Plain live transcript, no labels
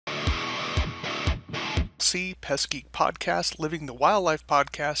LLC, Pest Geek Podcast, Living the Wildlife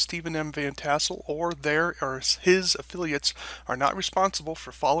Podcast, Stephen M. Vantassel, or their or his affiliates are not responsible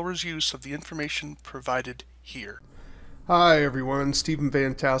for followers' use of the information provided here. Hi everyone, Stephen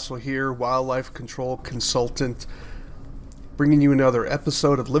Vantassel here, Wildlife Control Consultant, bringing you another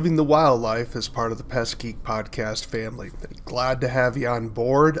episode of Living the Wildlife as part of the Pest Geek Podcast family. Glad to have you on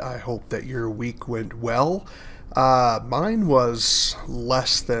board. I hope that your week went well. Mine was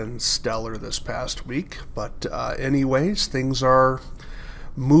less than stellar this past week, but anyways, things are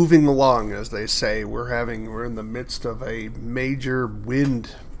moving along, as they say. We're in the midst of a major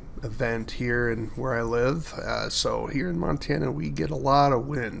wind event here in where I live. So here in Montana, we get a lot of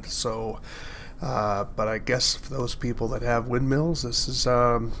wind. So, but I guess for those people that have windmills, this is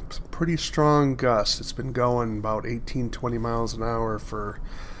some pretty strong gust. It's been going about 18-20 miles an hour for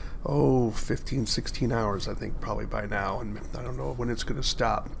 15, 16 hours, I think, probably by now, and I don't know when it's going to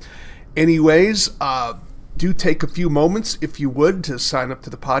stop. Anyways, do take a few moments, if you would, to sign up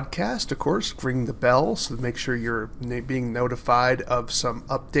to the podcast. Of course, ring the bell so to make sure you're being notified of some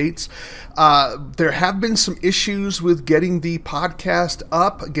updates. There have been some issues with getting the podcast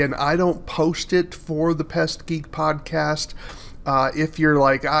up. Again, I don't post it for the Pest Geek Podcast. If you're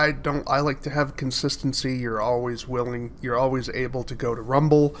like, I like to have consistency, you're always able to go to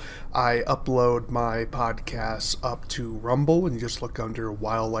Rumble. I upload my podcasts up to Rumble, and you just look under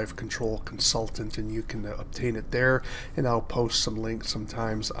Wildlife Control Consultant, and you can obtain it there. And I'll post some links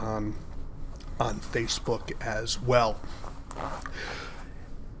sometimes on Facebook as well.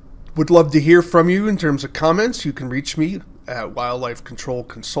 Would love to hear from you in terms of comments. You can reach me at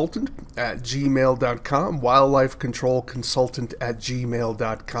wildlifecontrolconsultant@gmail.com,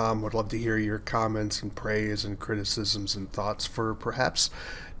 wildlifecontrolconsultant@gmail.com. Would love to hear your comments and praise and criticisms and thoughts for perhaps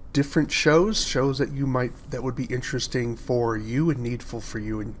different shows that would be interesting for you and needful for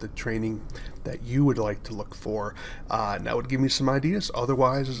you in the training that you would like to look for. And that would give me some ideas.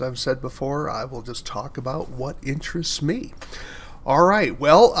 Otherwise, as I've said before, I will just talk about what interests me. All right,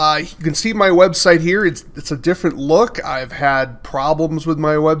 well, you can see my website here. It's a different look. I've had problems with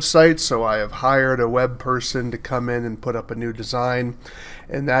my website, so I have hired a web person to come in and put up a new design,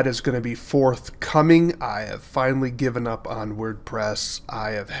 and that is going to be forthcoming. I have finally given up on WordPress.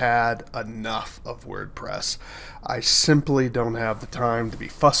 I have had enough of WordPress. I simply don't have the time to be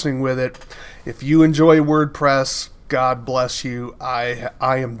fussing with it. If you enjoy WordPress, God bless you. I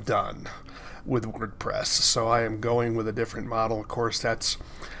am done with WordPress, so I am going with a different model. Of course, that's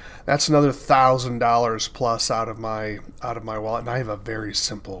another $1,000 plus out of my wallet, and I have a very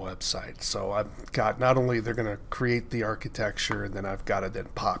simple website. So I've got, not only they're going to create the architecture, and then I've got to then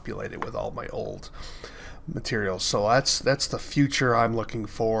populate it with all my old materials. So that's the future I'm looking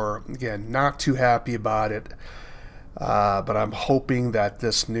for. Again, not too happy about it. But I'm hoping that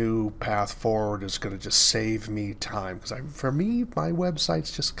this new path forward is going to just save me time, because for me, my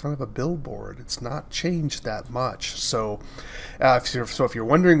website's just kind of a billboard. It's not changed that much. So, if you're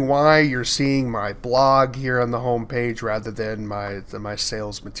wondering why you're seeing my blog here on the homepage rather than my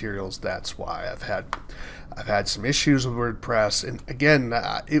sales materials, that's why. I've had some issues with WordPress, and again,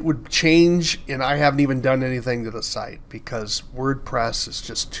 it would change, and I haven't even done anything to the site because WordPress is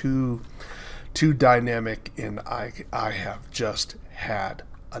just too dynamic, and I have just had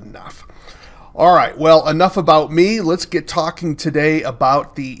enough. All right, well, enough about me. Let's get talking today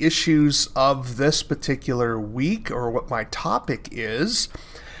about the issues of this particular week, or what my topic is.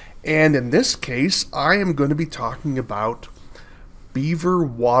 And in this case, I am going to be talking about Beaver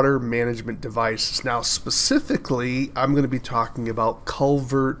water management devices. Now, specifically, I'm going to be talking about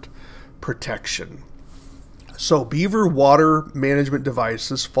culvert protection. So Beaver water management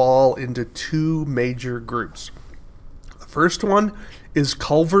devices fall into two major groups. The first one is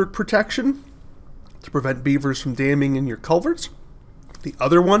culvert protection, to prevent beavers from damming in your culverts. The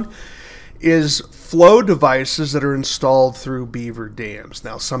other one is flow devices that are installed through beaver dams.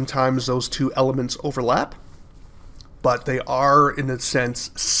 Now, sometimes those two elements overlap, but they are, in a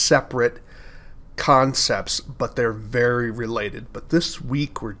sense, separate concepts, but they're very related. But this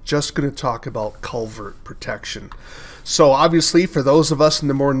week we're just going to talk about culvert protection. So obviously, for those of us in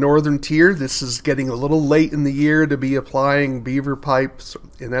the more northern tier, this is getting a little late in the year to be applying beaver pipes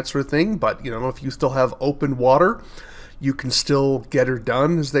and that sort of thing. But if you still have open water, you can still get her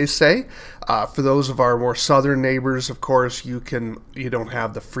done, as they say. For those of our more southern neighbors, of course, you don't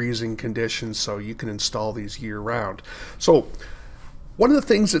have the freezing conditions, so you can install these year round. So one of the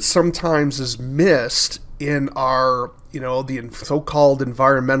things that sometimes is missed in our, the so-called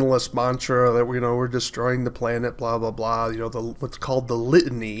environmentalist mantra that we're destroying the planet, blah blah blah. What's called the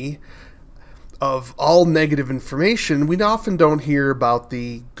litany of all negative information, we often don't hear about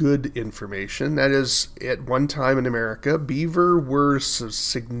the good information. That is, at one time in America, beaver were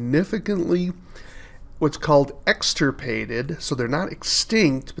significantly what's called extirpated. So they're not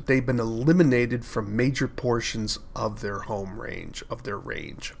extinct, but they've been eliminated from major portions of their home range, of their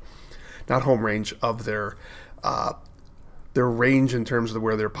range. Not home range, of their range in terms of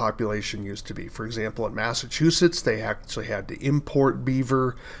where their population used to be. For example, in Massachusetts, they actually had to import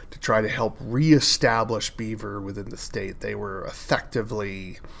beaver to try to help reestablish beaver within the state. They were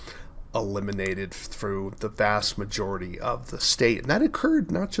effectively eliminated through the vast majority of the state. And that occurred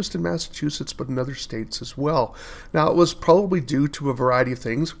not just in Massachusetts, but in other states as well. Now, it was probably due to a variety of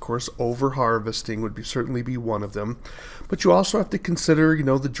things. Of course, over-harvesting would certainly be one of them. But you also have to consider,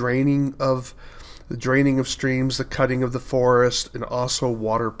 the draining of streams, the cutting of the forest, and also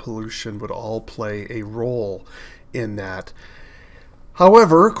water pollution would all play a role in that.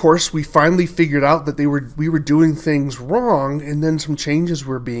 However, of course, we finally figured out that we were doing things wrong, and then some changes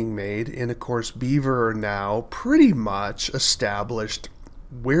were being made, and of course, beaver are now pretty much established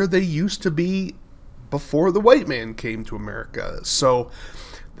where they used to be before the white man came to America. So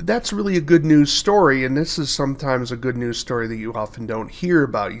that's really a good news story, and this is sometimes a good news story that you often don't hear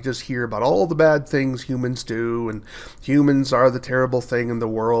about. You just hear about all the bad things humans do, and humans are the terrible thing in the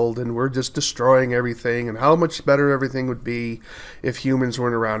world, and we're just destroying everything, and how much better everything would be if humans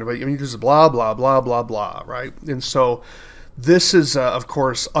weren't around. But just blah, blah, blah, blah, blah, right? And so this is, of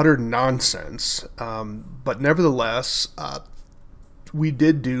course, utter nonsense, but nevertheless, we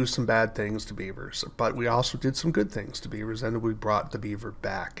did do some bad things to beavers, but we also did some good things to beavers, and we brought the beaver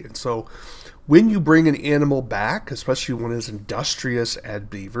back. And so when you bring an animal back, especially one as industrious as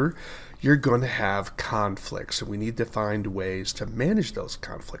beaver, you're going to have conflicts, and we need to find ways to manage those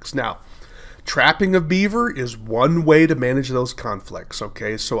conflicts. Now, trapping of beaver is one way to manage those conflicts,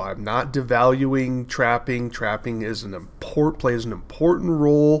 okay? So I'm not devaluing trapping. Trapping is plays an important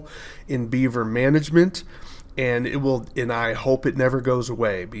role in beaver management. And I hope it never goes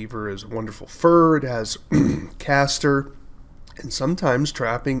away. Beaver is wonderful fur. It has castor. And sometimes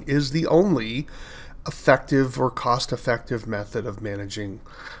trapping is the only effective or cost-effective method of managing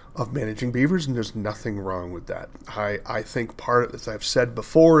beavers, and there's nothing wrong with that. I think as I've said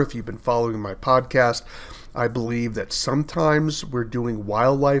before, if you've been following my podcast, I believe that sometimes we're doing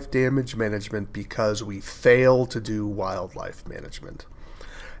wildlife damage management because we fail to do wildlife management.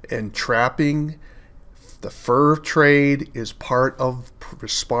 And trapping, the fur trade, is part of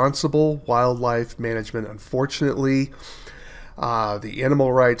responsible wildlife management. Unfortunately, the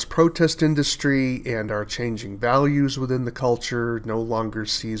animal rights protest industry and our changing values within the culture no longer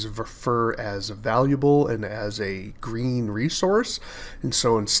sees fur as valuable and as a green resource. And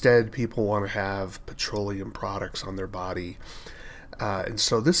so instead, people want to have petroleum products on their body. And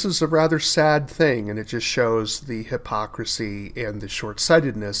so this is a rather sad thing, and it just shows the hypocrisy and the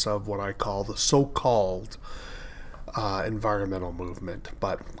short-sightedness of what I call the so-called environmental movement.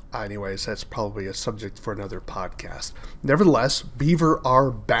 But anyways, that's probably a subject for another podcast. Nevertheless, beaver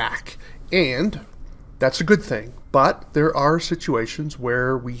are back, and that's a good thing. But there are situations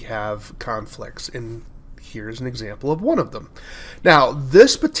where we have conflicts, and here's an example of one of them. Now,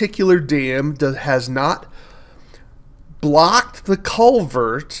 this particular dam has not blocked the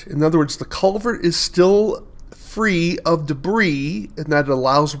culvert. In other words, the culvert is still free of debris, and that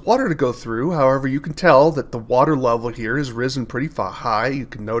allows water to go through. However, you can tell that the water level here has risen pretty high. You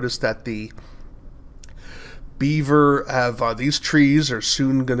can notice that the beaver have these trees are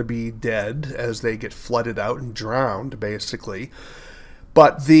soon going to be dead as they get flooded out and drowned, basically.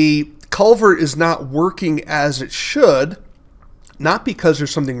 But the culvert is not working as it should, not because there's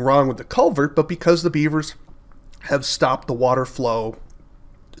something wrong with the culvert, but because the beavers have stopped the water flow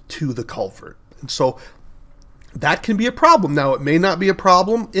to the culvert. And so that can be a problem. Now, it may not be a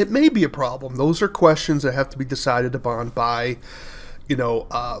problem. It may be a problem. Those are questions that have to be decided upon by,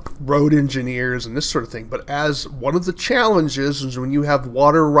 road engineers and this sort of thing. But as one of the challenges is when you have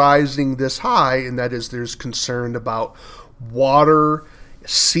water rising this high, and that is there's concern about water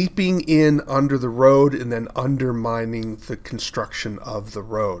seeping in under the road and then undermining the construction of the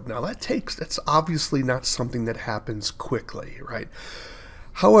road. Now that's obviously not something that happens quickly, right?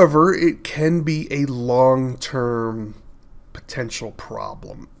 However, it can be a long-term potential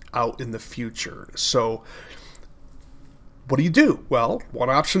problem out in the future. So what do? Well, one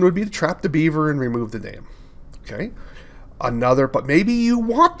option would be to trap the beaver and remove the dam. Okay. But maybe you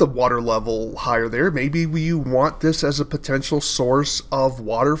want the water level higher there. Maybe you want this as a potential source of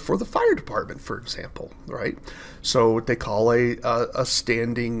water for the fire department, for example, right? So what they call a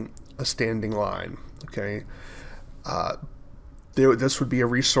standing line, okay? this would be a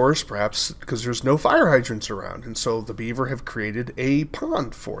resource, perhaps because there's no fire hydrants around, and so the beaver have created a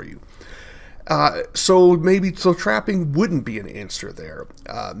pond for you. So trapping wouldn't be an answer there.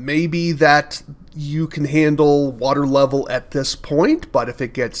 Maybe that you can handle water level at this point, but if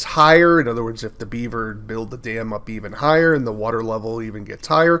it gets higher, in other words, if the beaver build the dam up even higher and the water level even gets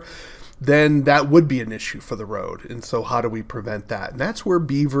higher, then that would be an issue for the road. And so how do we prevent that? And that's where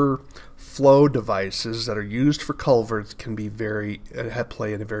beaver flow devices that are used for culverts can be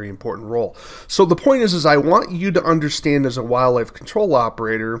play a very important role. So the point is I want you to understand, as a wildlife control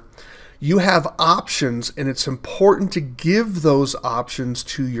operator, you have options, and it's important to give those options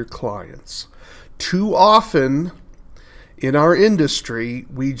to your clients. Too often in our industry,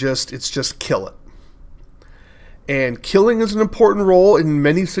 it's just kill it. And killing is an important role. In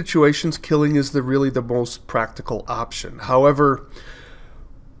many situations, killing is really the most practical option. However,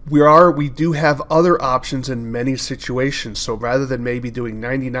 we do have other options in many situations. So rather than maybe doing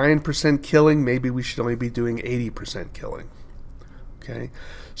 99% killing, maybe we should only be doing 80% killing. Okay,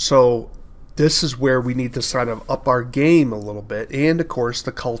 so this is where we need to sort of up our game a little bit, and of course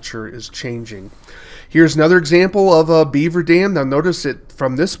the culture is changing. Here's another example of a beaver dam. Now notice it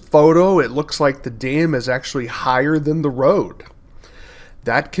from this photo, it looks like the dam is actually higher than the road.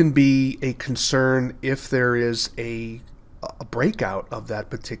 That can be a concern if there is a breakout of that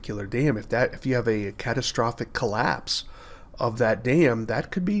particular dam. If you have a catastrophic collapse of that dam,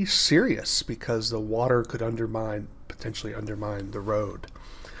 that could be serious because the water could potentially undermine the road.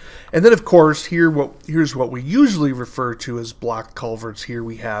 And then, of course, here's what we usually refer to as blocked culverts. Here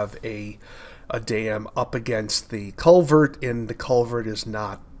we have a dam up against the culvert, and the culvert is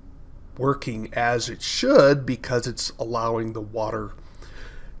not working as it should because it's allowing the water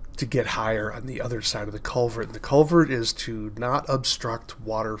to get higher on the other side of the culvert. And the culvert is to not obstruct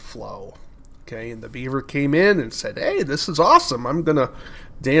water flow. Okay, and the beaver came in and said, hey, this is awesome. I'm going to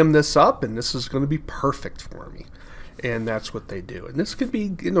dam this up, and this is going to be perfect for me. And that's what they do. And this could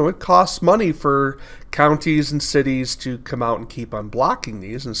be, it costs money for counties and cities to come out and keep on blocking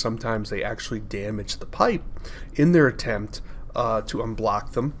these, and sometimes they actually damage the pipe in their attempt to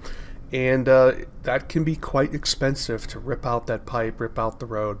unblock them. And that can be quite expensive to rip out that pipe, rip out the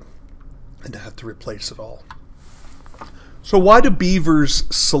road, and to have to replace it all. So why do beavers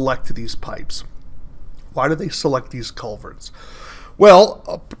select these pipes? Why do they select these culverts?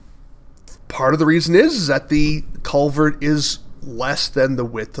 Well, part of the reason is that the culvert is less than the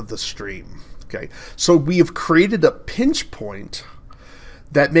width of the stream. Okay, so we have created a pinch point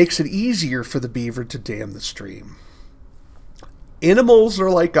that makes it easier for the beaver to dam the stream. Animals are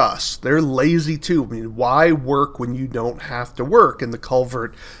like us. They're lazy too. I mean, why work when you don't have to work? And the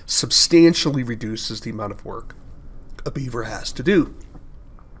culvert substantially reduces the amount of work a beaver has to do.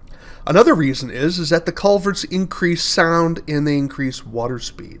 Another reason is that the culverts increase sound and they increase water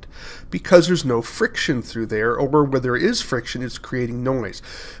speed because there's no friction through there, or where there is friction, it's creating noise.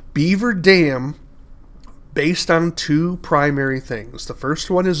 Beaver dam based on two primary things. The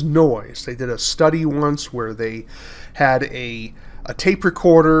first one is noise. They did a study once where they had a tape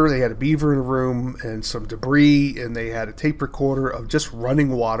recorder, they had a beaver in a room and some debris, and they had a tape recorder of just running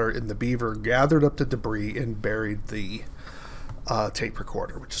water, and the beaver gathered up the debris and buried the tape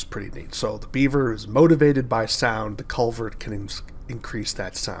recorder, which is pretty neat. So the beaver is motivated by sound. The culvert can increase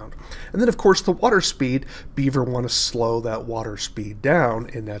that sound. And then, of course, the water speed. Beaver want to slow that water speed down,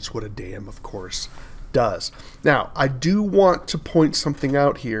 and that's what a dam, of course, does. Now, I do want to point something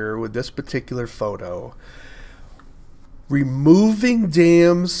out here with this particular photo. Removing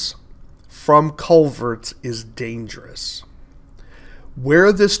dams from culverts is dangerous.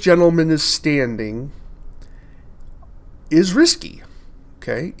 Where this gentleman is standing is risky.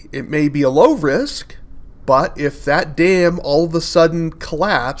 Okay, it may be a low risk, but if that dam all of a sudden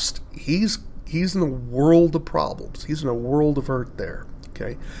collapsed, he's in a world of problems. He's in a world of hurt there.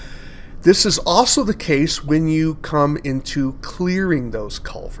 Okay, this is also the case when you come into clearing those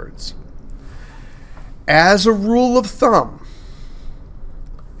culverts. As a rule of thumb,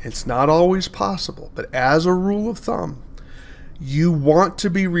 it's not always possible, but as a rule of thumb, you want to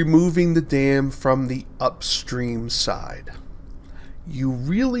be removing the dam from the upstream side. You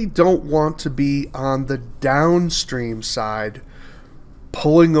really don't want to be on the downstream side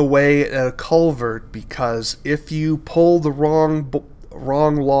pulling away at a culvert, because if you pull the wrong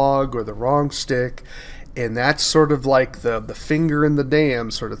log or the wrong stick, and that's sort of like the finger in the dam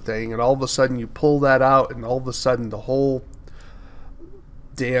sort of thing, and all of a sudden you pull that out and all of a sudden the whole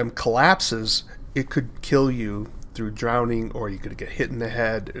dam collapses, it could kill you through drowning, or you could get hit in the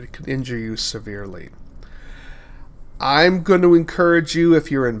head. It could injure you severely. I'm going to encourage you, if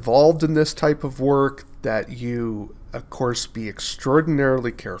you're involved in this type of work, that you of course, be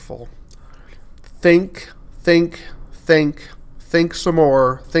extraordinarily careful. Think, think, think, think some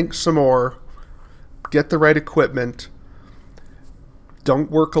more, think some more. Get the right equipment.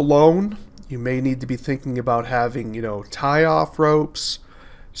 Don't work alone. You may need to be thinking about having, tie-off ropes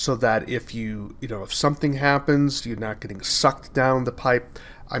so that if if something happens, you're not getting sucked down the pipe.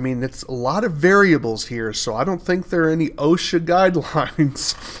 I mean, it's a lot of variables here, so I don't think there are any OSHA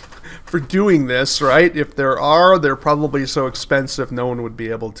guidelines for doing this, right? If there are, they're probably so expensive no one would be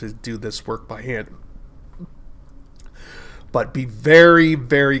able to do this work by hand. But be very,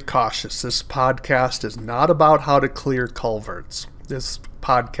 very cautious. This podcast is not about how to clear culverts. This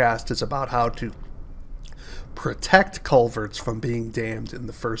podcast is about how to protect culverts from being dammed in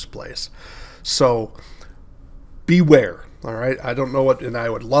the first place. So beware, all right? I don't know what, and I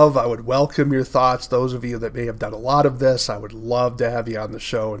would welcome your thoughts. Those of you that may have done a lot of this, I would love to have you on the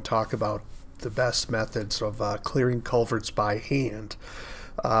show and talk about the best methods of clearing culverts by hand.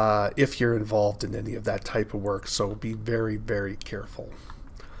 If you're involved in any of that type of work. So be very, very careful.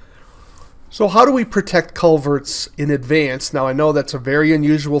 So how do we protect culverts in advance? Now, I know that's a very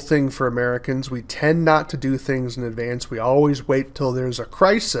unusual thing for Americans. We tend not to do things in advance. We always wait till there's a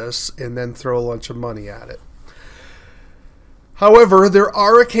crisis and then throw a bunch of money at it. However, there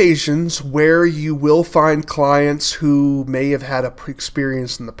are occasions where you will find clients who may have had a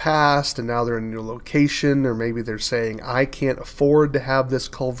experience in the past and now they're in a new location, or maybe they're saying, I can't afford to have this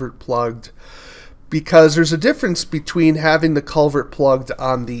culvert plugged, because there's a difference between having the culvert plugged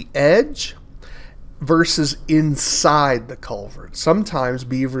on the edge versus inside the culvert. Sometimes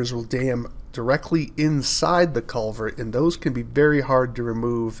beavers will dam directly inside the culvert, and those can be very hard to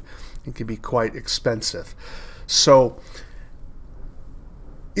remove and can be quite expensive. So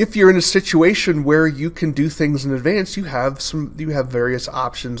if you're in a situation where you can do things in advance, you have various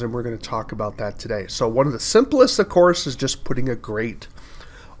options, and we're going to talk about that today. So one of the simplest, of course, is just putting a grate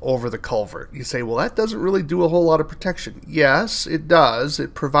over the culvert. You say, well, that doesn't really do a whole lot of protection. Yes, it does.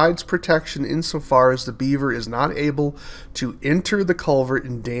 It provides protection insofar as the beaver is not able to enter the culvert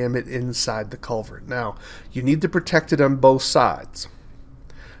and dam it inside the culvert. Now, you need to protect it on both sides,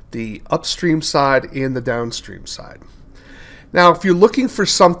 the upstream side and the downstream side. Now, if you're looking for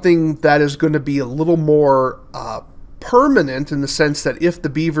something that is going to be a little more permanent, in the sense that if the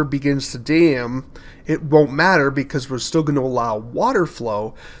beaver begins to dam, it won't matter because we're still going to allow water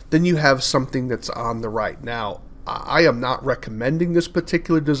flow, then you have something that's on the right. Now, I am not recommending this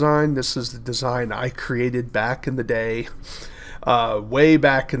particular design. This is the design I created back in the day, way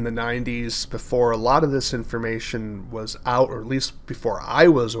back in the 90s, before a lot of this information was out, or at least before I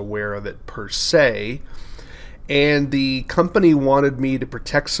was aware of it per se. And the company wanted me to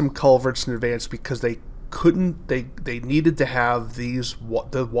protect some culverts in advance because they needed to have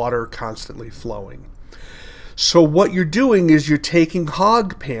the water constantly flowing. So what you're doing is you're taking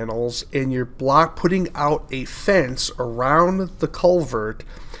hog panels and you're putting out a fence around the culvert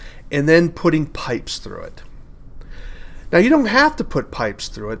and then putting pipes through it. Now, you don't have to put pipes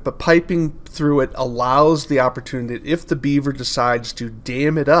through it, but piping through it allows the opportunity that if the beaver decides to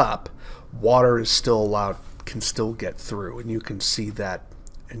dam it up, water is still allowed, can still get through, and you can see that,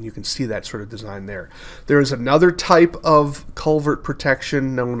 sort of design there. There is another type of culvert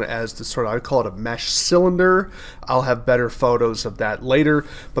protection known as I call it a mesh cylinder. I'll have better photos of that later,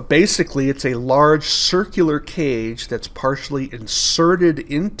 but basically it's a large circular cage that's partially inserted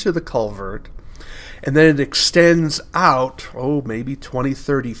into the culvert, and then it extends out, maybe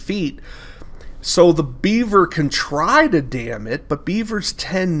 20-30 feet. So the beaver can try to dam it, but beavers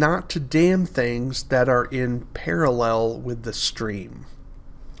tend not to dam things that are in parallel with the stream.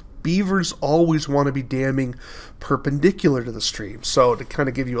 Beavers always want to be damming perpendicular to the stream. So to kind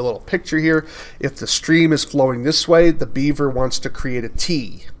of give you a little picture here, if the stream is flowing this way, the beaver wants to create a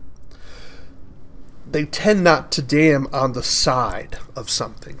T. They tend not to dam on the side of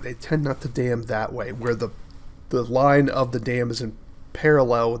something. They tend not to dam that way, where the line of the dam is in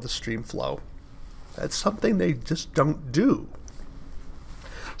parallel with the stream flow. That's something they just don't do.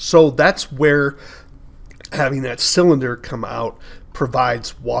 So that's where having that cylinder come out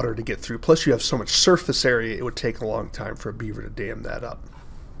provides water to get through. Plus you have so much surface area, it would take a long time for a beaver to dam that up.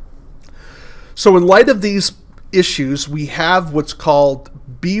 So in light of these issues, we have what's called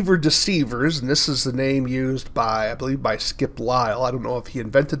beaver deceivers, and this is the name used by, I believe, by Skip Lyle. I don't know if he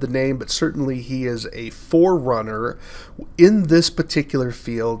invented the name, but certainly he is a forerunner in this particular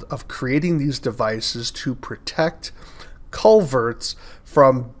field of creating these devices to protect culverts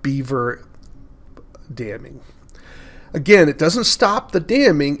from beaver damming. Again, it doesn't stop the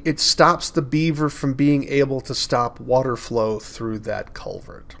damming, it stops the beaver from being able to stop water flow through that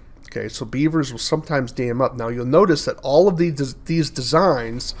culvert. Okay, so beavers will sometimes dam up. Now you'll notice that all of these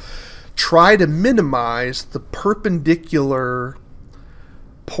designs try to minimize the perpendicular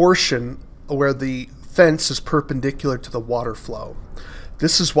portion where the fence is perpendicular to the water flow.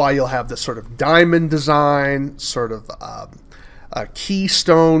 This is why you'll have this sort of diamond design, sort of a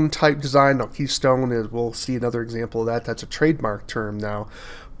keystone type design. Now, keystone is, we'll see another example of that. That's a trademark term now.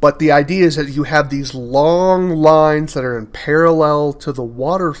 But the idea is that you have these long lines that are in parallel to the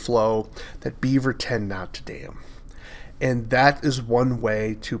water flow that beaver tend not to dam. And that is one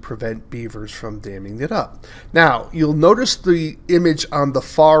way to prevent beavers from damming it up. Now, you'll notice the image on the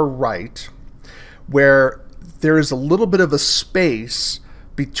far right where there is a little bit of a space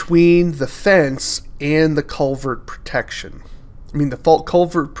between the fence and the culvert protection. I mean, the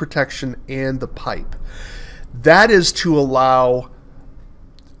culvert protection and the pipe. That is to allow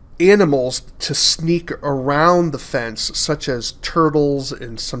animals to sneak around the fence, such as turtles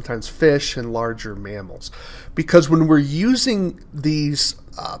and sometimes fish and larger mammals. Because when we're using these,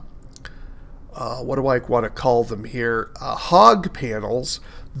 what do I want to call them here, hog panels,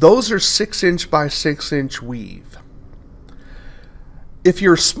 those are 6-inch by 6-inch weave. If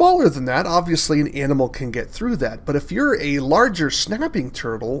you're smaller than that, obviously an animal can get through that. But if you're a larger snapping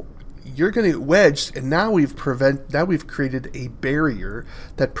turtle, you're going to get wedged, and now we've created a barrier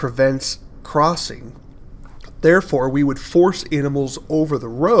that prevents crossing. Therefore, we would force animals over the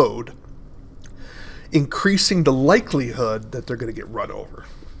road, increasing the likelihood that they're going to get run over.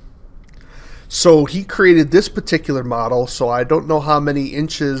 So he created this particular model, so I don't know how many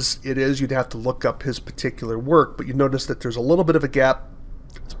inches it is. You'd have to look up his particular work, but you notice that there's a little bit of a gap.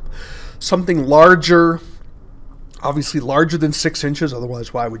 Something larger, obviously larger than 6 inches,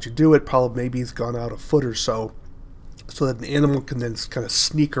 otherwise why would you do it? Probably maybe it's gone out a foot or so that an animal can then kind of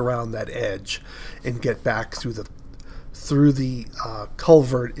sneak around that edge and get back through the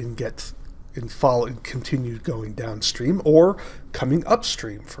culvert and follow and continue going downstream or coming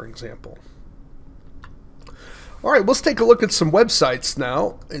upstream, for example. All right, let's take a look at some websites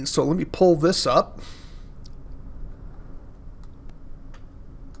now. And so let me pull this up.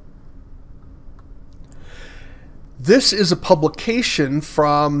 This is a publication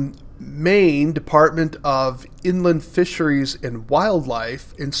from Maine Department of Inland Fisheries and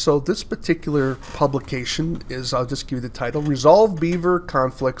Wildlife. And so this particular publication is, I'll just give you the title, Resolve Beaver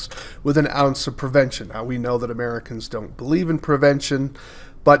Conflicts with an Ounce of Prevention. Now, we know that Americans don't believe in prevention,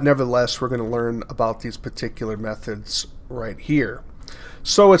 but nevertheless, we're going to learn about these particular methods right here.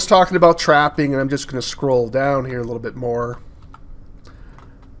 So it's talking about trapping, and I'm just going to scroll down here a little bit more.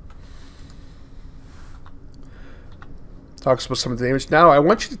 Talks about some of the damage. Now, I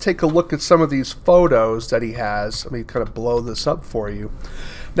want you to take a look at some of these photos that he has. Let me kind of blow this up for you.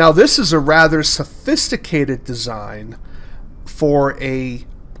 Now, this is a rather sophisticated design for a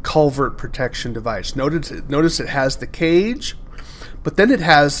culvert protection device. Notice it has the cage, but then it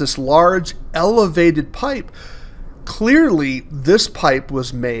has this large elevated pipe. Clearly, this pipe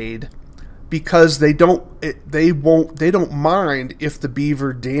was made because they don't mind if the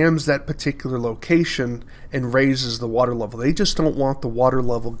beaver dams that particular location and raises the water level. They just don't want the water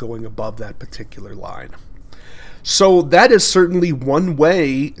level going above that particular line. So that is certainly one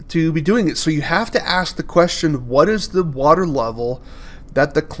way to be doing it. So you have to ask the question, what is the water level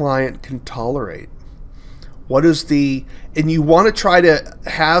that the client can tolerate? And you want to try to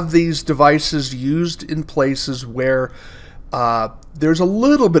have these devices used in places where there's a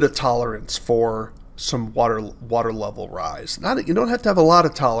little bit of tolerance for some water level rise. You don't have to have a lot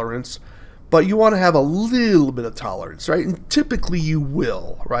of tolerance, but you want to have a little bit of tolerance, right? And typically you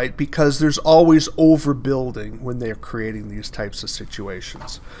will, right? Because there's always overbuilding when they're creating these types of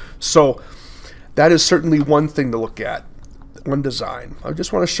situations. So that is certainly one thing to look at, one design. I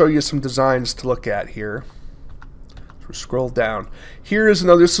just want to show you some designs to look at here. So scroll down. Here is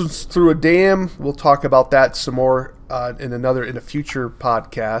another. This is through a dam. We'll talk about that some more in a future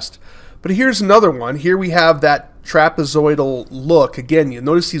podcast. But here's another one. Here we have that trapezoidal look. Again, you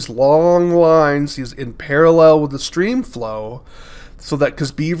notice these long lines, these in parallel with the stream flow, so that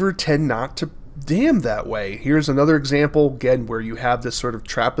because beaver tend not to dam that way. Here's another example, again, where you have this sort of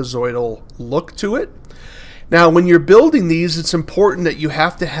trapezoidal look to it. Now, when you're building these, it's important that you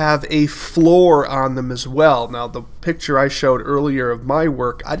have to have a floor on them as well. Now, the picture I showed earlier of my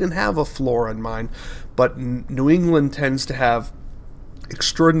work, I didn't have a floor on mine, but New England tends to have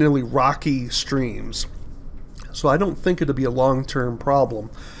extraordinarily rocky streams. So I don't think it'll be a long-term problem.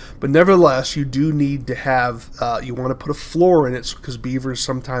 But nevertheless, you do need to have, you want to put a floor in it because beavers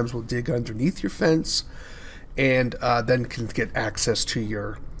sometimes will dig underneath your fence and then can get access to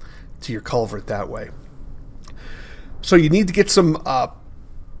your culvert that way. So you need to get some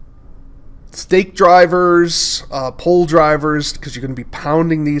stake drivers, pole drivers, because you're going to be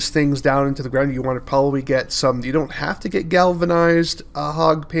pounding these things down into the ground. You want to probably get some, you don't have to get galvanized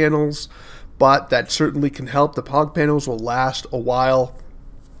hog panels, but that certainly can help. The hog panels will last a while.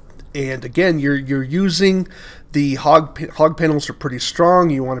 And again, you're using the hog panels are pretty strong.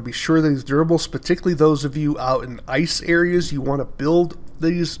 You want to be sure that it's durable, particularly those of you out in ice areas. You want to build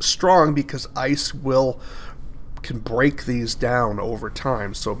these strong because ice can break these down over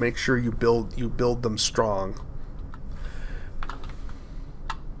time. So make sure you build them strong.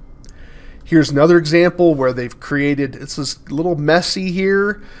 Here's another example where they've created, it's a little messy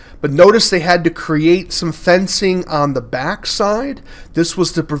here, but notice they had to create some fencing on the back side. This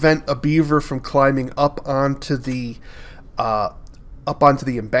was to prevent a beaver from climbing up onto the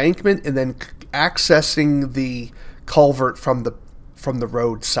embankment and then accessing the culvert from the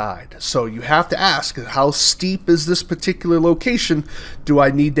road side. So you have to ask, how steep is this particular location? Do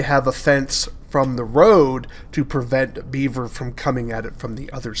I need to have a fence from the road to prevent beaver from coming at it from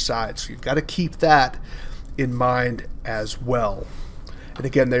the other side? So you've got to keep that in mind as well. And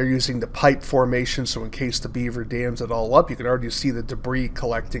again, they're using the pipe formation, so in case the beaver dams it all up, you can already see the debris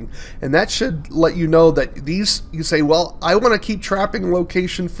collecting. And that should let you know that these, you say, well, I want to keep trapping a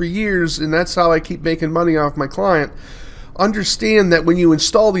location for years, and that's how I keep making money off my client. Understand that when you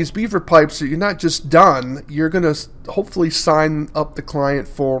install these beaver pipes, you're not just done. You're going to hopefully sign up the client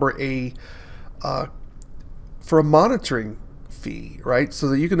for a monitoring fee, right? So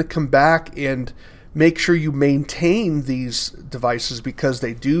that you're going to come back and make sure you maintain these devices, because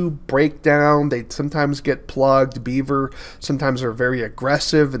they do break down. They sometimes get plugged. Beaver sometimes are very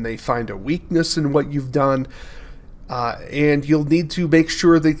aggressive and they find a weakness in what you've done. And you'll need to make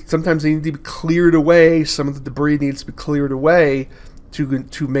sure that sometimes they need to be cleared away. Some of the debris needs to be cleared away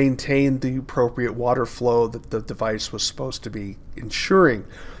to maintain the appropriate water flow that the device was supposed to be ensuring.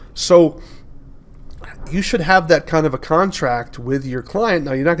 So you should have that kind of a contract with your client.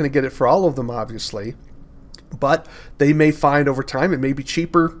 Now, you're not going to get it for all of them, obviously, but they may find over time it may be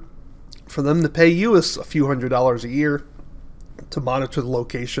cheaper for them to pay you a few $100s a year to monitor the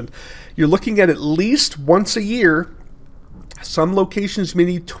location. You're looking at least once a year. Some locations may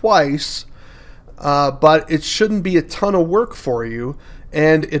need twice, but it shouldn't be a ton of work for you,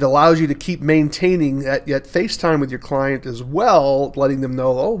 and it allows you to keep maintaining that, yet FaceTime with your client as well, letting them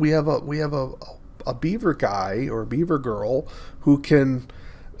know, oh, we have a beaver guy or a beaver girl who can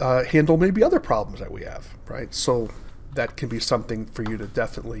handle maybe other problems that we have, right? So that can be something for you to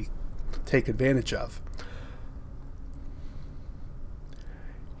definitely take advantage of.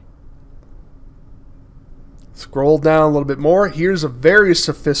 Scroll down a little bit more. Here's a very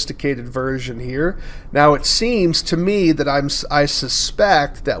sophisticated version here. Now it seems to me that I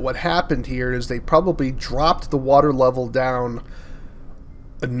suspect that what happened here is they probably dropped the water level down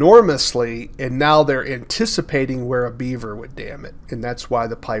enormously, and now they're anticipating where a beaver would dam it, and that's why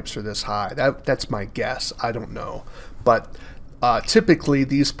the pipes are this high. That's my guess. I don't know, but typically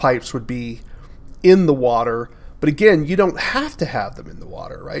these pipes would be in the water. But again, you don't have to have them in the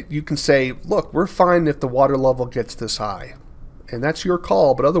water, right? You can say, look, we're fine if the water level gets this high, and that's your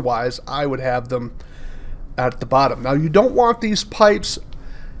call. But otherwise, I would have them at the bottom. Now, you don't want these pipes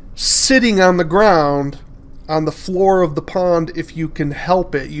sitting on the ground on the floor of the pond if you can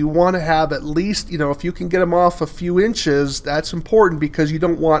help it. You want to have at least, if you can get them off a few inches, that's important, because you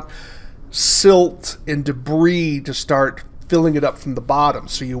don't want silt and debris to start filling it up from the bottom.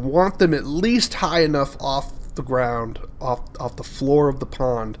 So you want them at least high enough off the ground, off the floor of the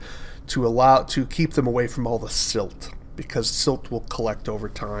pond, to keep them away from all the silt, because silt will collect over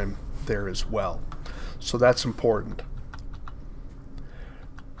time there as well. So that's important.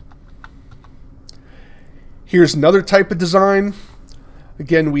 Here's another type of design.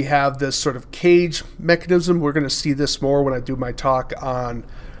 Again, we have this sort of cage mechanism. We're going to see this more when I do my talk on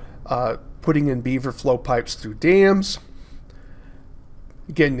putting in beaver flow pipes through dams.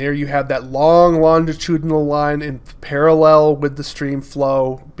 Again, there you have that long longitudinal line in parallel with the stream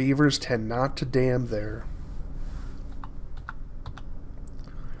flow. Beavers tend not to dam there.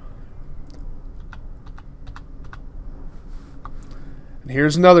 And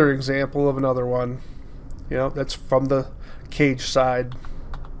here's another example of another one. That's from the cage side.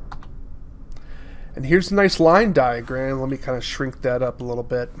 And here's a nice line diagram. Let me kind of shrink that up a little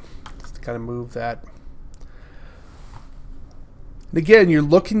bit. Just kind of move that. And again, you're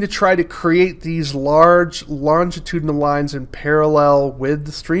looking to try to create these large longitudinal lines in parallel with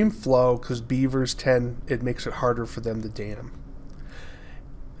the stream flow, because beavers it makes it harder for them to dam.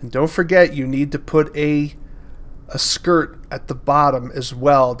 And don't forget, you need to put a skirt at the bottom as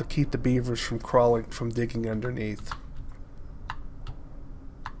well to keep the beavers from digging underneath.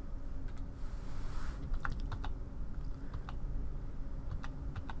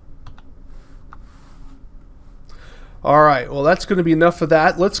 All right, well, that's going to be enough of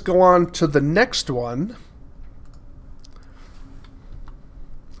that. Let's go on to the next one.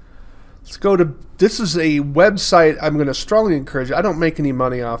 Let's go to, this is a website I'm going to strongly encourage you. I don't make any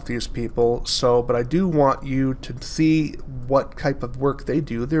money off these people, but I do want you to see what type of work they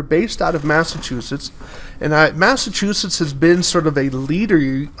do. They're based out of Massachusetts, and Massachusetts has been sort of a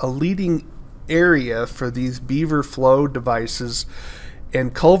leading area for these beaver flow devices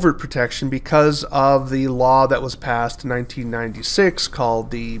and culvert protection because of the law that was passed in 1996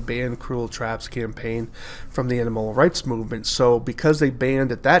 called the Ban Cruel Traps campaign from the animal rights movement. So because they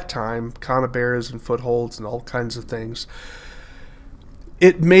banned at that time conibears and footholds and all kinds of things,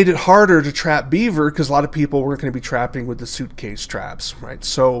 it made it harder to trap beaver because a lot of people weren't going to be trapping with the suitcase traps, right?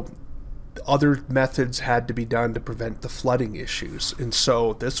 So other methods had to be done to prevent the flooding issues. And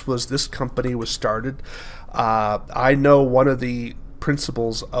so this company was started. I know one of the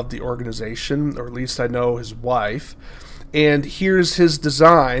principals of the organization, or at least I know his wife, and here's his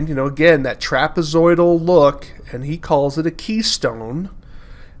design. You know, again, that trapezoidal look, and he calls it a keystone,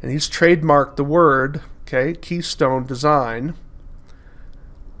 and he's trademarked the word, okay, keystone design.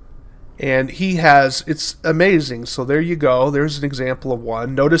 And he has, it's amazing. So there you go. There's an example of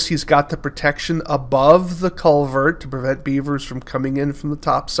one. Notice he's got the protection above the culvert to prevent beavers from coming in from the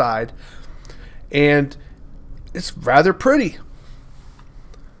top side. And it's rather pretty.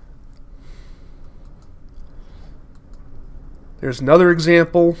 There's another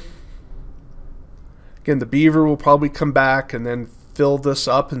example. Again, the beaver will probably come back and then fill this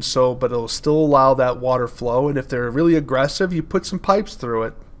up, but it'll still allow that water flow. And if they're really aggressive, you put some pipes through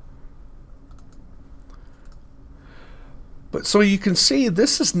it. But so you can see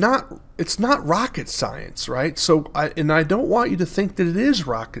it's not rocket science, right? So I don't want you to think that it is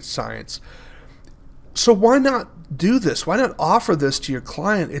rocket science. So why not do this? Why not offer this to your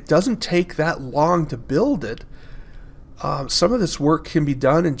client? It doesn't take that long to build it. Some of this work can be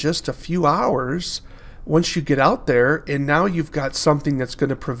done in just a few hours once you get out there, and now you've got something that's going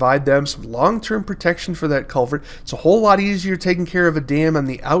to provide them some long-term protection for that culvert. It's a whole lot easier taking care of a dam on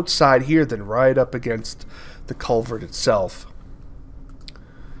the outside here than right up against the culvert itself.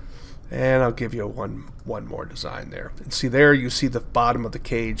 And I'll give you one more design there. And see there, you see the bottom of the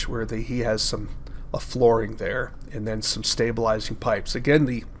cage where he has a flooring there, and then some stabilizing pipes. Again,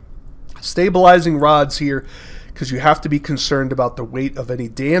 the stabilizing rods here, because you have to be concerned about the weight of any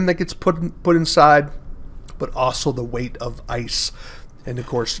dam that gets put inside, but also the weight of ice. And of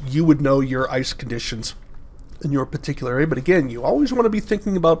course, you would know your ice conditions in your particular area. But again, you always want to be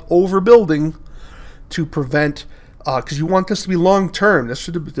thinking about overbuilding to prevent, because you want this to be long-term.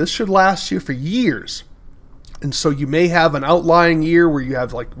 This should last you for years. And so you may have an outlying year where you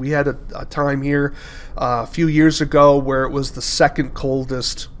have, like we had a time here a few years ago where it was the second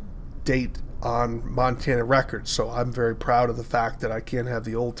coldest date on Montana record. So I'm very proud of the fact that I can't have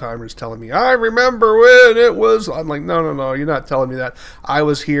the old timers telling me, I remember when it was. I'm like, no, you're not telling me that. I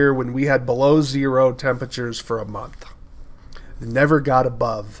was here when we had below zero temperatures for a month. It never got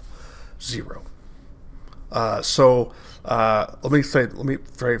above zero. Let me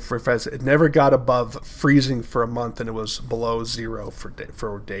rephrase it. It never got above freezing for a month, and it was below zero for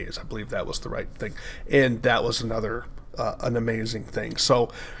days. I believe that was the right thing, and that was another an amazing thing.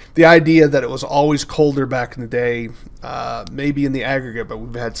 So the idea that it was always colder back in the day, maybe in the aggregate, but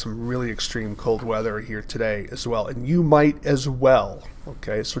we've had some really extreme cold weather here today as well, and you might as well.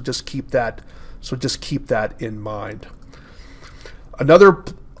 Okay, so just keep that in mind. Another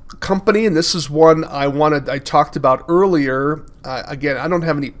company, and this is one I talked about earlier. Again, I don't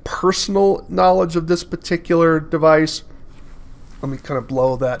have any personal knowledge of this particular device. Let me kind of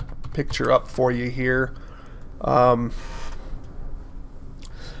blow that picture up for you here. But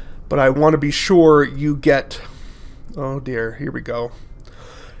I want to be sure you get, oh dear, here we go.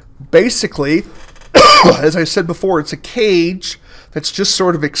 Basically, as I said before, it's a cage that's just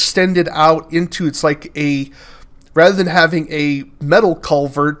sort of extended out into, it's like rather than having a metal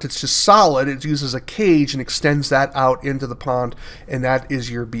culvert that's just solid, it uses a cage and extends that out into the pond, and that is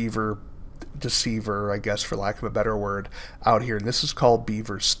your beaver deceiver, I guess, for lack of a better word, out here. And this is called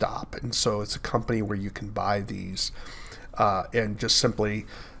Beaver Stop. And so it's a company where you can buy these and just simply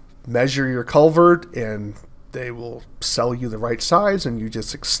measure your culvert, and they will sell you the right size, and you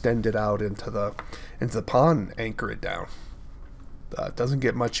just extend it out into the pond and anchor it down. It doesn't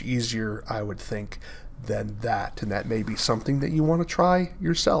get much easier, I would think, than that, and that may be something that you want to try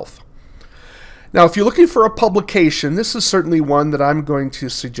yourself. Now, if you're looking for a publication, this is certainly one that I'm going to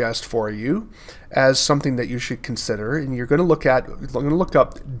suggest for you as something that you should consider, and you're going to look up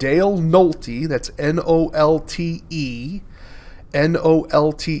Dale Nolte. That's Nolte,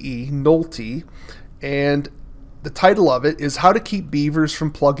 Nolte, Nolte, and the title of it is How to Keep Beavers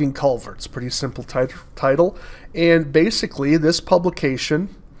from Plugging Culverts. Pretty simple title. And basically, this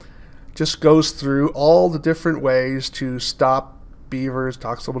publication just goes through all the different ways to stop beavers,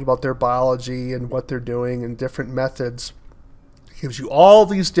 talks a little bit about their biology and what they're doing and different methods. It gives you all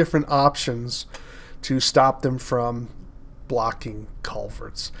these different options to stop them from blocking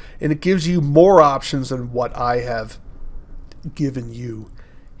culverts. And it gives you more options than what I have given you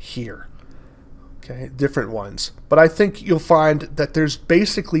here. Okay, different ones. But I think you'll find that there's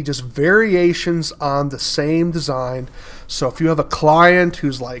basically just variations on the same design. So if you have a client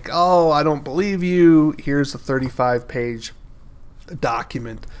who's like, oh, I don't believe you, here's a 35-page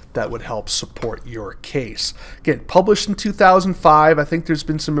document that would help support your case. Again, published in 2005. I think there's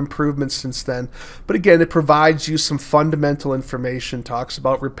been some improvements since then. But again, it provides you some fundamental information, talks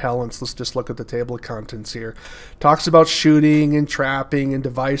about repellents. Let's just look at the table of contents here. Talks about shooting and trapping and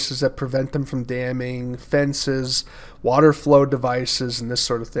devices that prevent them from damming, fences, water flow devices, and this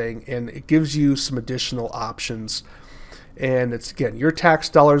sort of thing. And it gives you some additional options. And it's, again, your tax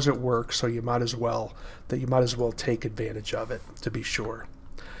dollars at work, so you might as well take advantage of it, to be sure.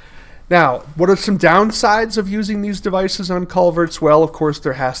 Now, what are some downsides of using these devices on culverts? Well, of course,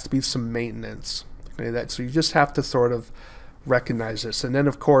 there has to be some maintenance. Okay, so you just have to sort of recognize this. And then,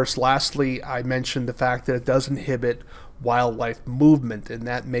 of course, lastly, I mentioned the fact that it does inhibit wildlife movement, and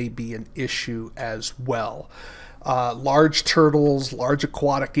that may be an issue as well. Large turtles, large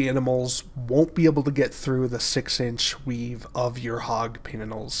aquatic animals won't be able to get through the 6-inch weave of your hog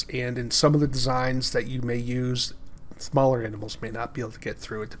panels. And in some of the designs that you may use, smaller animals may not be able to get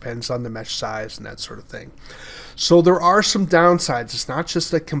through. It depends on the mesh size and that sort of thing. So there are some downsides. It's not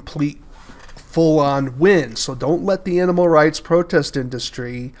just a complete full-on win. So don't let the animal rights protest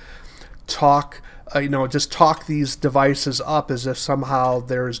industry talk just talk these devices up as if somehow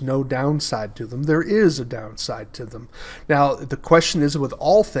there is no downside to them. There is a downside to them. Now, the question is, with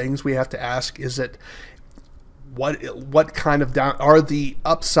all things, we have to ask, is it what kind of are the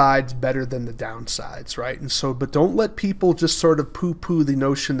upsides better than the downsides, right? And so, but don't let people just sort of poo-poo the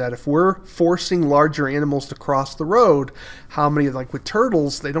notion that if we're forcing larger animals to cross the road, how many, like with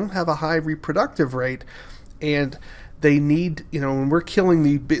turtles, they don't have a high reproductive rate, and they need, when we're killing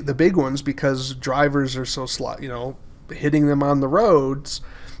the big ones because drivers are so slow, hitting them on the roads,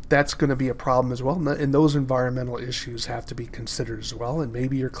 that's going to be a problem as well. And those environmental issues have to be considered as well. And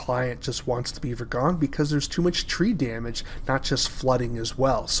maybe your client just wants the beaver gone because there's too much tree damage, not just flooding as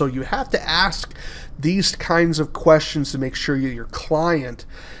well. So you have to ask these kinds of questions to make sure your client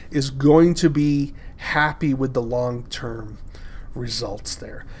is going to be happy with the long-term results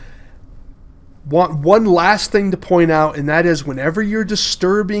there. One last thing to point out, and that is whenever you're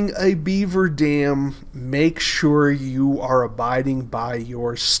disturbing a beaver dam, make sure you are abiding by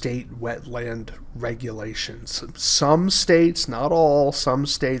your state wetland regulations. Some states, not all, some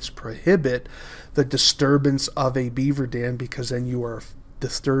states prohibit the disturbance of a beaver dam because then you are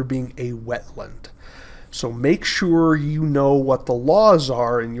disturbing a wetland. So make sure you know what the laws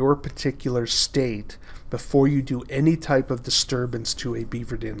are in your particular state before you do any type of disturbance to a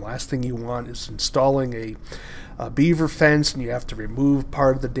beaver dam. Last thing you want is installing a beaver fence and you have to remove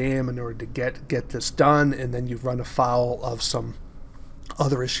part of the dam in order to get this done, and then you run afoul of some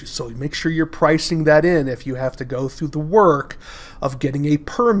other issues. So make sure you're pricing that in if you have to go through the work of getting a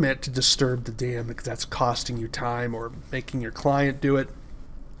permit to disturb the dam, because that's costing you time, or making your client do it.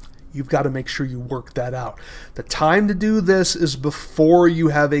 You've got to make sure you work that out. The time to do this is before you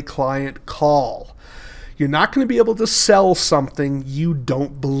have a client call. You're not going to be able to sell something you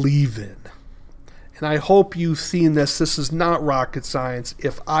don't believe in. And I hope you've seen this. This is not rocket science.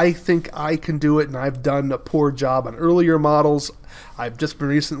 If I think I can do it, and I've done a poor job on earlier models, I've just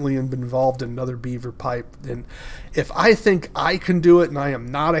recently been involved in another beaver pipe, and if I think I can do it and I am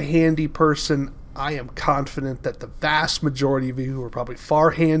not a handy person, I am confident that the vast majority of you, who are probably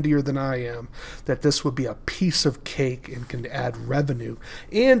far handier than I am, that this would be a piece of cake and can add revenue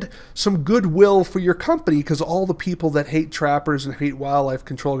and some goodwill for your company, because all the people that hate trappers and hate wildlife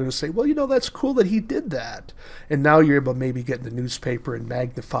control are going to say, well, that's cool that he did that. And now you're able to maybe get in the newspaper and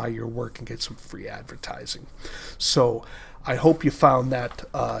magnify your work and get some free advertising. So I hope you found that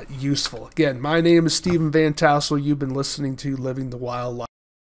useful. Again, my name is Stephen Vantassel. You've been listening to Living the Wildlife.